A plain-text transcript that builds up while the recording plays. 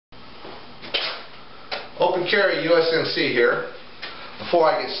Open Carry USMC here. Before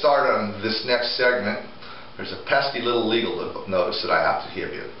I get started on this next segment, there's a pesky little legal notice that I have to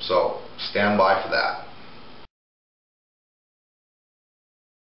give you, so stand by for that.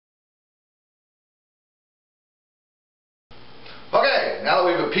 Okay, now that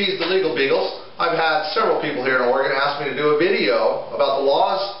we've appeased the legal beagles, I've had several people here in Oregon ask me to do a video about the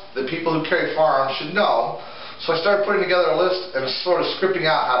laws that people who carry firearms should know, so I started putting together a list and sort of scripting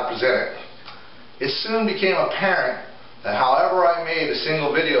out how to present it. It soon became apparent that however I made a single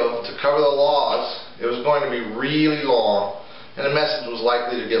video to cover the laws, it was going to be really long and the message was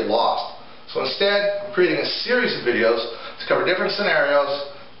likely to get lost. So instead, I'm creating a series of videos to cover different scenarios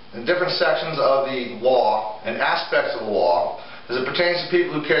and different sections of the law and aspects of the law as it pertains to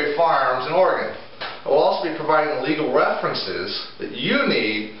people who carry firearms in Oregon. I will also be providing the legal references that you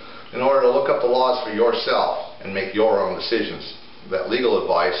need in order to look up the laws for yourself and make your own decisions. That legal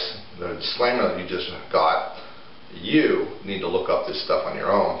advice, the disclaimer that you just got, you need to look up this stuff on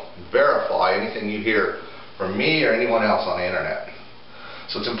your own. Verify anything you hear from me or anyone else on the internet.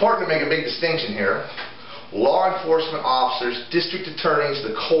 So it's important to make a big distinction here. Law enforcement officers, district attorneys,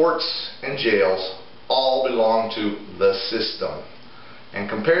 the courts, and jails all belong to the system. And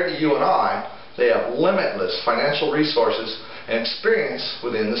compared to you and I, they have limitless financial resources and experience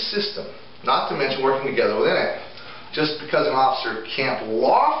within the system, not to mention working together within it. Just because an officer can't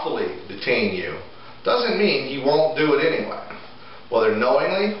lawfully detain you doesn't mean he won't do it anyway, whether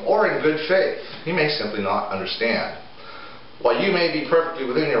knowingly or in good faith. He may simply not understand. While you may be perfectly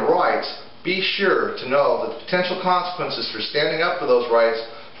within your rights, be sure to know that the potential consequences for standing up for those rights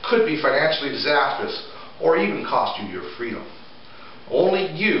could be financially disastrous or even cost you your freedom. Only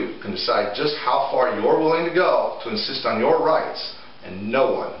you can decide just how far you're willing to go to insist on your rights, and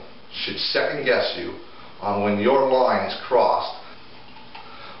no one should second guess you on when your line is crossed.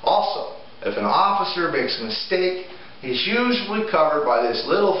 Also, if an officer makes a mistake, he's usually covered by this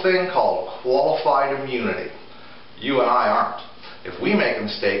little thing called qualified immunity. You and I aren't. If we make a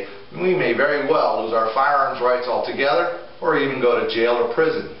mistake, we may very well lose our firearms rights altogether or even go to jail or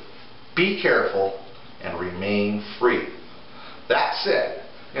prison. Be careful and remain free. That said,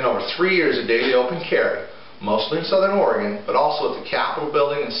 in over 3 years of daily open carry, mostly in Southern Oregon, but also at the Capitol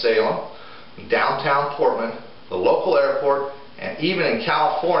building in Salem, downtown Portland, the local airport, and even in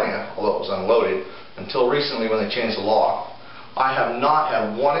California, although it was unloaded, until recently when they changed the law, I have not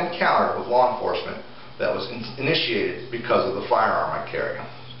had one encounter with law enforcement that was initiated because of the firearm I carry.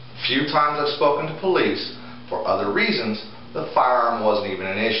 Few times I've spoken to police for other reasons, the firearm wasn't even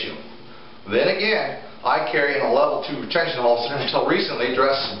an issue. Then again, I carry in a level 2 retention holster until recently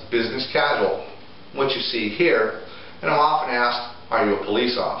dressed business casual, which you see here, and I'm often asked, are you a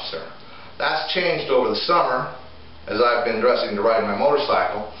police officer? That's changed over the summer as I've been dressing to ride my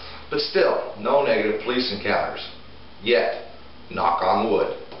motorcycle, but still, no negative police encounters. Yet, knock on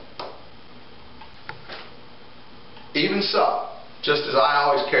wood. Even so, just as I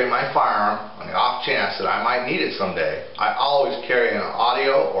always carry my firearm on the off chance that I might need it someday, I always carry an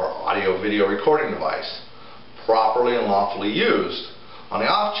audio or audio-video recording device, properly and lawfully used, on the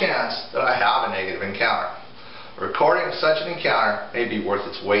off chance that I have a negative encounter. A recording of such an encounter may be worth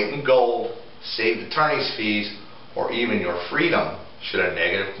its weight in gold, saved attorney's fees, or even your freedom should a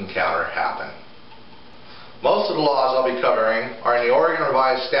negative encounter happen. Most of the laws I'll be covering are in the Oregon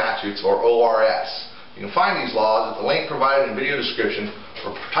Revised Statutes, or ORS. You can find these laws at the link provided in the video description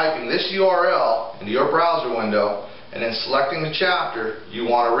or typing this URL into your browser window and then selecting the chapter you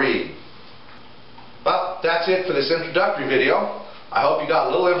want to read. Well, that's it for this introductory video. I hope you got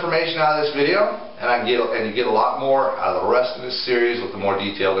a little information out of this video, and you get a lot more out of the rest of this series with the more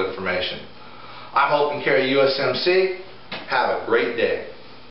detailed information. I'm Open Carry USMC. Have a great day.